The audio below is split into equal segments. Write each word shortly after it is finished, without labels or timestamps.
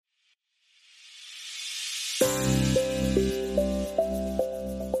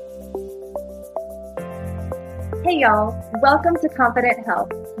Hey y'all, welcome to Confident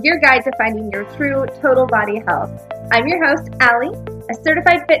Health, your guide to finding your true total body health. I'm your host, Allie, a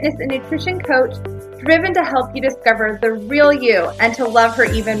certified fitness and nutrition coach driven to help you discover the real you and to love her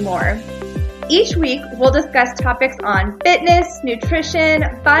even more. Each week, we'll discuss topics on fitness, nutrition,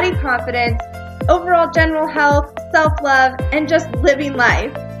 body confidence, overall general health, self-love, and just living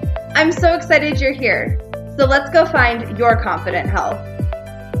life. I'm so excited you're here. So let's go find your confident health.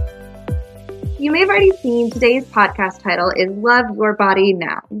 You may have already seen today's podcast title is Love Your Body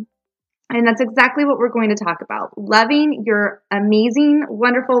Now. And that's exactly what we're going to talk about. Loving your amazing,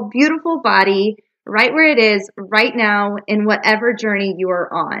 wonderful, beautiful body right where it is right now in whatever journey you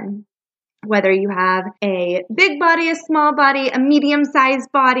are on. Whether you have a big body, a small body, a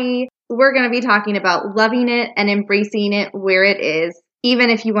medium-sized body, we're going to be talking about loving it and embracing it where it is,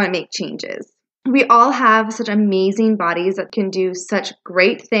 even if you want to make changes. We all have such amazing bodies that can do such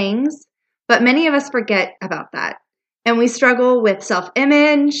great things. But many of us forget about that. And we struggle with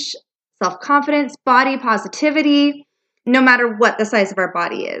self-image, self-confidence, body positivity, no matter what the size of our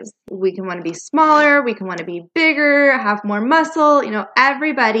body is. We can want to be smaller, we can want to be bigger, have more muscle.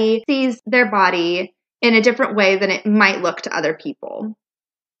 Everybody sees their body in a different way than it might look to other people.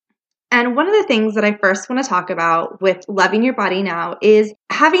 And one of the things that I first want to talk about with loving your body now is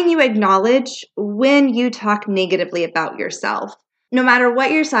having you acknowledge when you talk negatively about yourself. No matter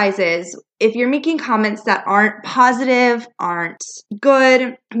what your size is, if you're making comments that aren't positive, aren't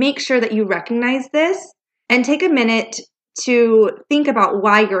good, make sure that you recognize this and take a minute to think about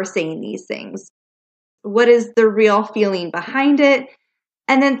why you're saying these things. What is the real feeling behind it?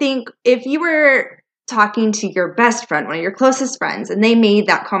 And then think, if you were talking to your best friend, one of your closest friends, and they made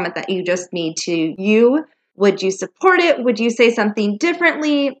that comment that you just made to you, would you support it? Would you say something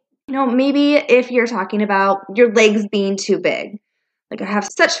differently? Maybe if you're talking about your legs being too big. Like, I have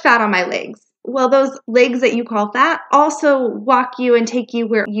such fat on my legs. Well, those legs that you call fat also walk you and take you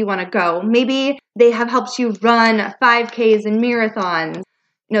where you want to go. Maybe they have helped you run 5Ks and marathons.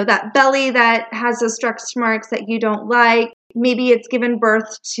 That belly that has those stretch marks that you don't like. Maybe it's given birth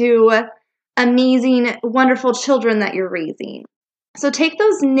to amazing, wonderful children that you're raising. So take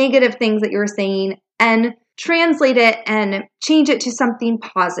those negative things that you're saying and translate it and change it to something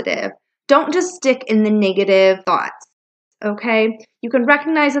positive. Don't just stick in the negative thoughts. Okay? You can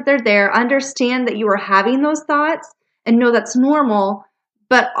recognize that they're there, understand that you are having those thoughts, and know that's normal,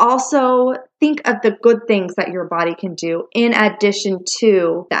 but also think of the good things that your body can do in addition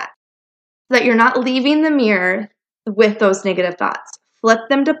to that. So that you're not leaving the mirror with those negative thoughts. Flip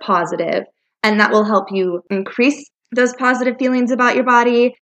them to positive, and that will help you increase those positive feelings about your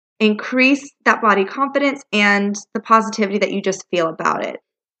body, increase that body confidence, and the positivity that you just feel about it.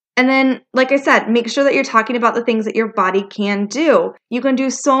 And then, like I said, make sure that you're talking about the things that your body can do. You can do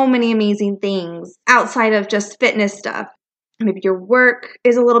so many amazing things outside of just fitness stuff. Maybe your work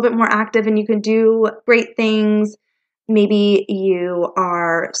is a little bit more active and you can do great things. Maybe you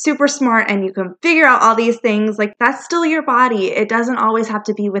are super smart and you can figure out all these things. Like, that's still your body. It doesn't always have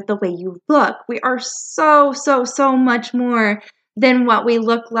to be with the way you look. We are so much more than what we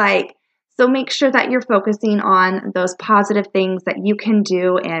look like. So make sure that you're focusing on those positive things that you can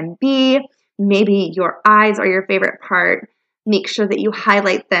do and be. Maybe your eyes are your favorite part. Make sure that you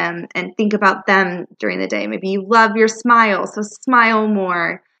highlight them and think about them during the day. Maybe you love your smile, so smile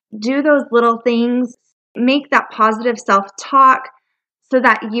more. Do those little things. Make that positive self-talk so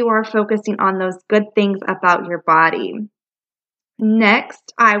that you are focusing on those good things about your body.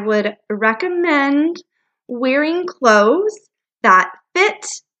 Next, I would recommend wearing clothes that fit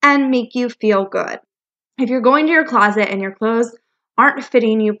and make you feel good. If you're going to your closet and your clothes aren't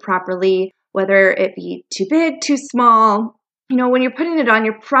fitting you properly, whether it be too big, too small, when you're putting it on,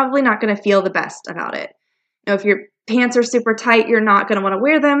 you're probably not going to feel the best about it. If your pants are super tight, you're not going to want to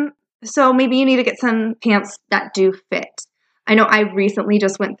wear them. So maybe you need to get some pants that do fit. I know I recently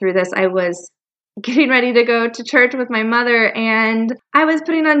just went through this. I was getting ready to go to church with my mother, and I was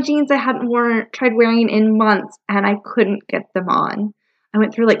putting on jeans I hadn't tried wearing in months, and I couldn't get them on. I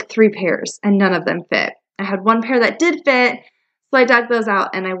went through like 3 pairs and none of them fit. I had 1 pair that did fit, so I dug those out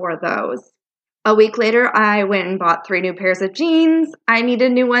and I wore those. A week later, I went and bought 3 new pairs of jeans. I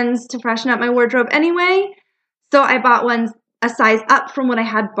needed new ones to freshen up my wardrobe anyway, so I bought ones a size up from what I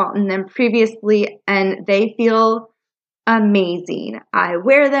had bought in them previously, and they feel amazing. I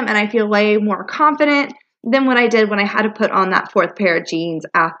wear them and I feel way more confident than what I did when I had to put on that 4th pair of jeans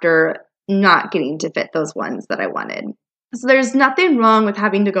after not getting to fit those ones that I wanted. So there's nothing wrong with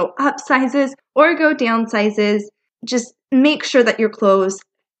having to go up sizes or go down sizes. Just make sure that your clothes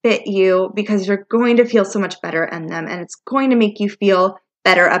fit you because you're going to feel so much better in them and it's going to make you feel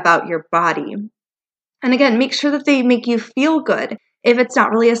better about your body. And again, make sure that they make you feel good. If it's not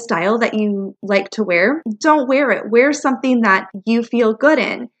really a style that you like to wear, don't wear it. Wear something that you feel good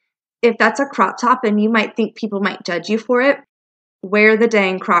in. If that's a crop top and you might think people might judge you for it, wear the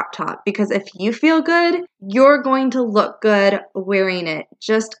dang crop top, because if you feel good, you're going to look good wearing it.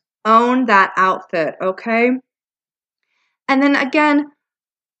 Just own that outfit, okay? And then again,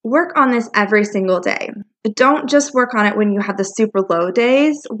 work on this every single day. Don't just work on it when you have the super low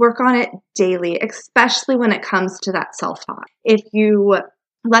days. Work on it daily, especially when it comes to that self-talk. If you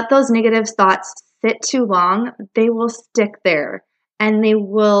let those negative thoughts sit too long, they will stick there and they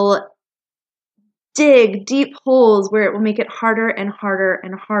will dig deep holes where it will make it harder and harder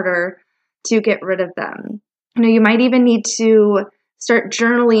and harder to get rid of them. You might even need to start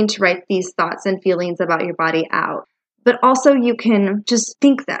journaling to write these thoughts and feelings about your body out. But also you can just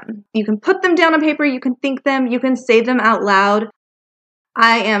think them. You can put them down on paper, you can think them, you can say them out loud.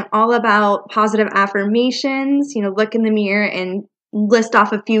 I am all about positive affirmations. Look in the mirror and list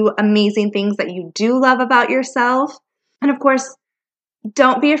off a few amazing things that you do love about yourself. And of course,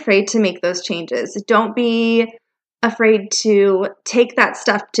 don't be afraid to make those changes. Don't be afraid to take that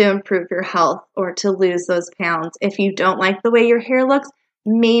stuff to improve your health or to lose those pounds. If you don't like the way your hair looks,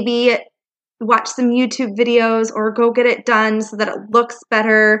 maybe watch some YouTube videos or go get it done so that it looks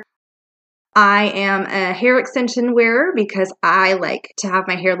better. I am a hair extension wearer because I like to have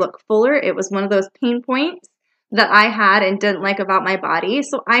my hair look fuller. It was one of those pain points that I had and didn't like about my body,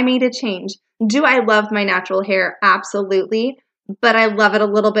 so I made a change. Do I love my natural hair? Absolutely. But I love it a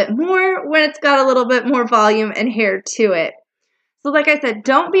little bit more when it's got a little bit more volume and hair to it. So like I said,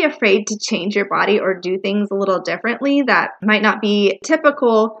 don't be afraid to change your body or do things a little differently that might not be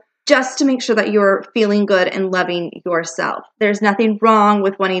typical, just to make sure that you're feeling good and loving yourself. There's nothing wrong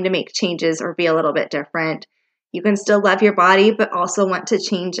with wanting to make changes or be a little bit different. You can still love your body, but also want to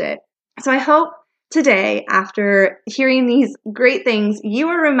change it. So I hope today, after hearing these great things, you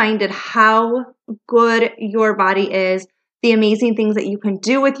are reminded how good your body is, the amazing things that you can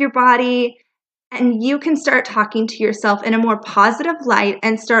do with your body, and you can start talking to yourself in a more positive light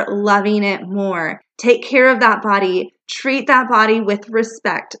and start loving it more. Take care of that body. Treat that body with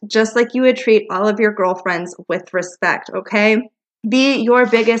respect, just like you would treat all of your girlfriends with respect, okay? Be your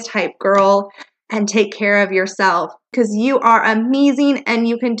biggest hype girl and take care of yourself because you are amazing and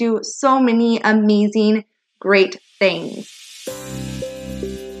you can do so many amazing, great things.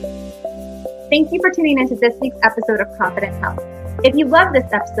 Thank you for tuning into this week's episode of Confident Health. If you love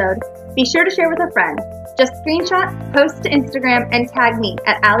this episode, be sure to share with a friend. Just screenshot, post to Instagram, and tag me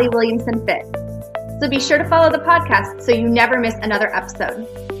at Allie Williamson Fit. So be sure to follow the podcast so you never miss another episode.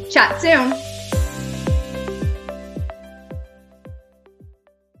 Chat soon.